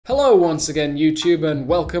Hello once again YouTube, and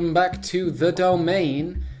welcome back to the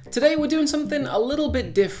domain. Today we're doing something a little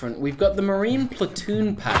bit different. We've got the Marine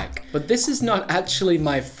Platoon Pack, but this is not actually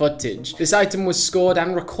my footage. This item was scored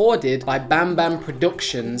and recorded by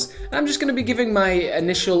BamBamProductions, and I'm just going to be giving my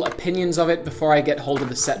initial opinions of it before I get hold of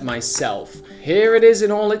the set myself. Here it is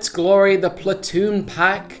in all its glory, the Platoon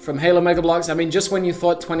Pack from Halo Mega Bloks. I mean, just when you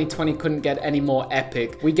thought 2020 couldn't get any more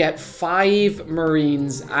epic, we get 5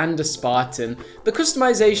 Marines and a Spartan. The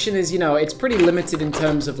customization is, it's pretty limited in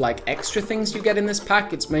terms of like extra things you get in this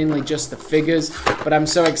pack. It's mainly just the figures, but I'm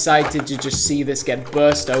so excited to just see this get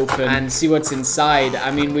burst open and see what's inside.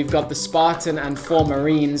 I mean, we've got the Spartan and 4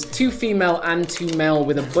 Marines, 2 female and 2 male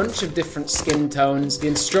with a bunch of different skin tones. The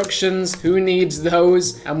instructions, who needs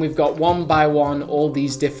those? And we've got 1 by 1 all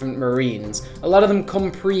these different Marines. A lot of them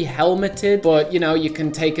come pre-helmeted, but you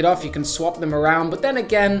can take it off, you can swap them around, but then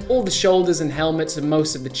again, all the shoulders and helmets and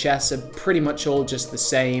most of the chests are pretty much all just the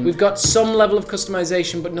same. We've got some level of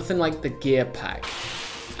customization, but nothing like the gear pack.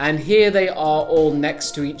 And here they are all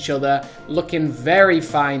next to each other, looking very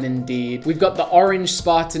fine indeed. We've got the orange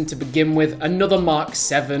Spartan to begin with, another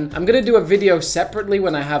Mk7. I'm going to do a video separately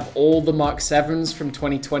when I have all the Mk7s from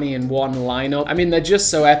 2020 in one lineup. I mean, they're just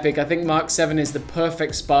so epic. I think Mk7 is the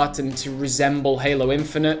perfect Spartan to resemble Halo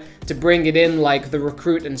Infinite, to bring it in like the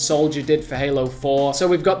Recruit and Soldier did for Halo 4. So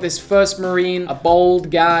we've got this first Marine, a bold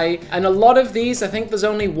guy, and a lot of these, I think there's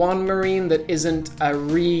only 1 Marine that isn't a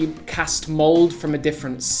recast mold from a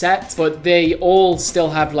different set, but they all still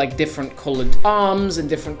have like different colored arms and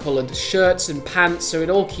different colored shirts and pants, so it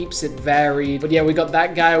all keeps it varied. But yeah, we got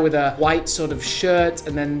that guy with a white sort of shirt,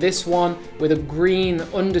 and then this one with a green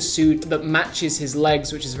undersuit that matches his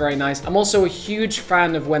legs, which is very nice. I'm also a huge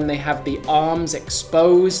fan of when they have the arms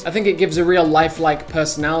exposed. I think it gives a real lifelike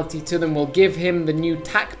personality to them. We'll give him the new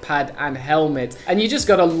tack pad and helmet, and you just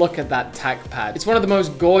gotta look at that tack pad. It's one of the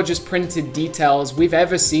most gorgeous printed details we've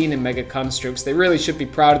ever seen in Mega Construx. They really should be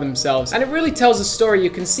proud of themselves, and it really tells a story. You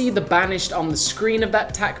can see the banished on the screen of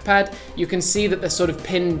that tack pad. You can see that they're sort of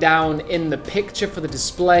pinned down in the picture for the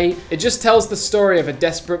display. It just tells the story of a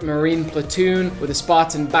desperate Marine platoon with a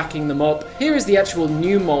Spartan backing them up. Here is the actual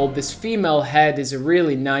new mold. This female head is a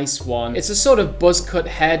really nice one. It's a sort of buzz cut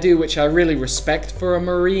hairdo, which I really respect for a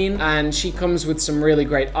Marine, and she comes with some really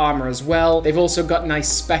great armor as well. They've also got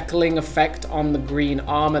nice speckling effect on the green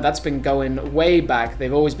armor. That's been going way back.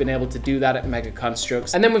 They've always been able to do that at Mega Construx.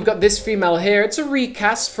 And then we've got this female here. It's a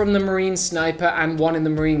recast from the Marine Sniper and one in the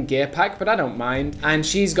Marine gear pack, but I don't mind. And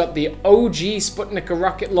she's got the OG Sputnik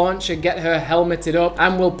rocket launcher. Get her helmeted up,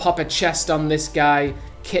 and we'll pop a chest on this guy,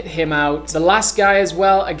 kit him out. The last guy as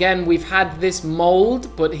well, again, we've had this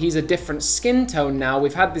mold, but he's a different skin tone now.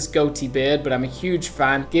 We've had this goatee beard, but I'm a huge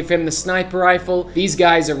fan. Give him the sniper rifle. These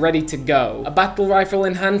guys are ready to go. A battle rifle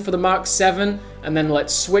in hand for the Mk7, and then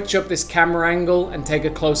let's switch up this camera angle and take a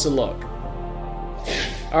closer look.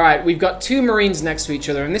 Alright, we've got 2 Marines next to each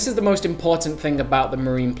other, and this is the most important thing about the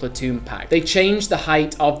Marine Platoon Pack. They changed the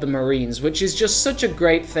height of the Marines, which is just such a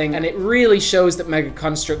great thing, and it really shows that Mega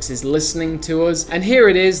Construx is listening to us. And here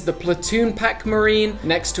it is, the Platoon Pack Marine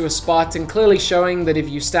next to a Spartan, clearly showing that if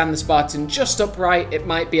you stand the Spartan just upright, it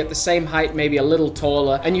might be at the same height, maybe a little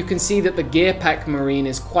taller. And you can see that the Gear Pack Marine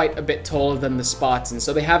is quite a bit taller than the Spartan,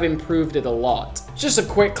 so they have improved it a lot. Just a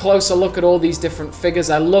quick closer look at all these different figures.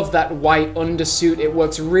 I love that white undersuit. It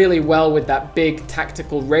works really well with that big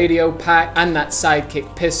tactical radio pack and that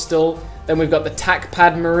sidekick pistol. Then we've got the tack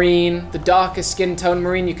pad Marine, the darker skin tone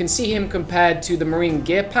Marine. You can see him compared to the Marine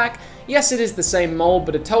gear pack. Yes, it is the same mold,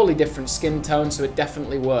 but a totally different skin tone, so it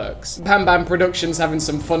definitely works. BamBamProductions having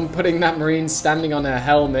some fun putting that Marine standing on her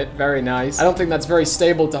helmet. Very nice. I don't think that's very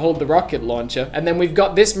stable to hold the rocket launcher. And then we've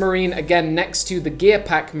got this Marine again next to the gear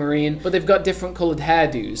pack Marine, but they've got different colored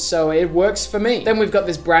hairdos, so it works for me. Then we've got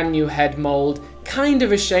this brand new head mold. Kind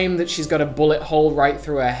of a shame that she's got a bullet hole right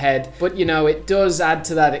through her head, but it does add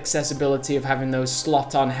to that accessibility of having those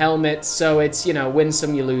slot-on helmets, so it's, win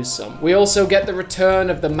some, you lose some. We also get the return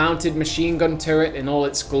of the mounted machine gun turret in all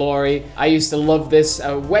its glory. I used to love this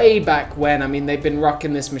way back when. I mean, they've been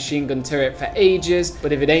rocking this machine gun turret for ages,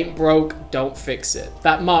 but if it ain't broke, don't fix it.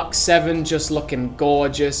 That Mk7 just looking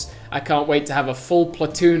gorgeous. I can't wait to have a full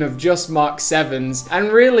platoon of just Mk7s. And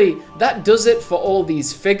really, that does it for all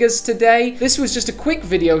these figures today. This was just a quick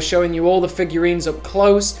video showing you all the figurines up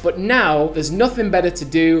close, but now there's nothing better to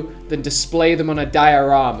do than display them on a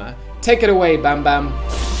diorama. Take it away, Bam Bam.